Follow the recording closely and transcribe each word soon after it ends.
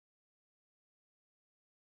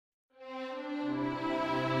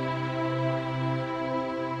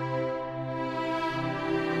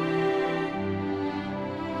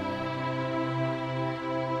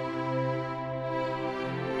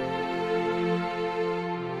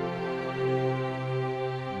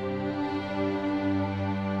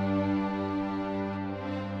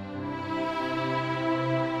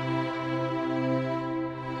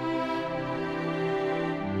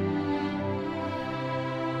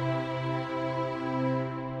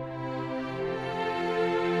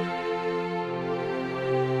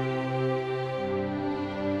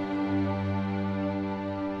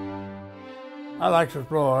I like to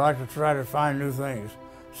explore. I like to try to find new things,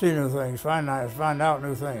 see new things, find out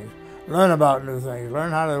new things, learn about new things, learn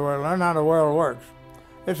how the world works.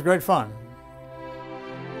 It's great fun.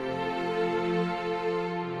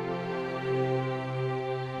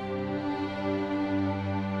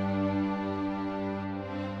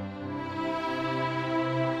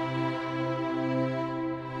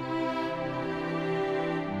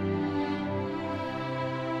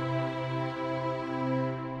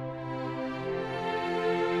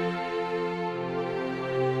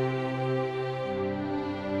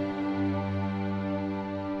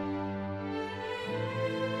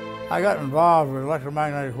 I got involved with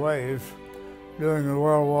electromagnetic waves during the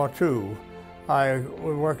World War II. I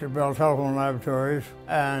worked at Bell Telephone Laboratories,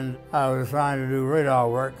 and I was assigned to do radar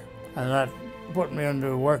work, and that put me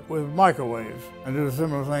into work with microwaves and do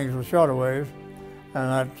similar things with shorter waves, and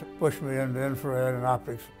that pushed me into infrared and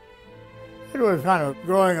optics. It was kind of a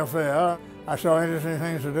growing affair. I saw interesting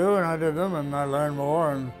things to do, and I did them, and I learned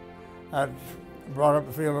more, and that brought up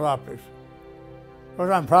the field of optics. Of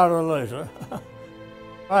course, I'm proud of the laser.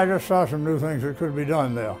 I just saw some new things that could be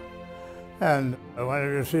done there. And when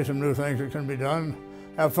you see some new things that can be done,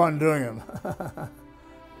 have fun doing them.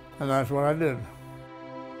 And that's what I did.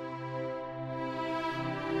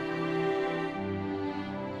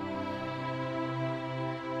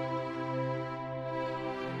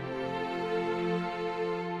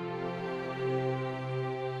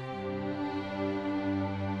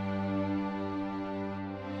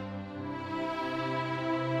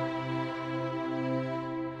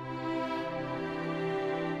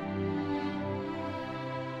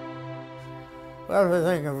 Well, if I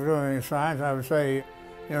think of doing science, I would say,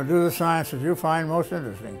 do the science that you find most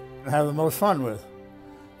interesting and have the most fun with.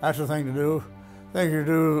 That's the thing to do. Things you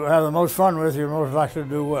do have the most fun with, you're most likely to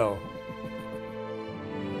do well.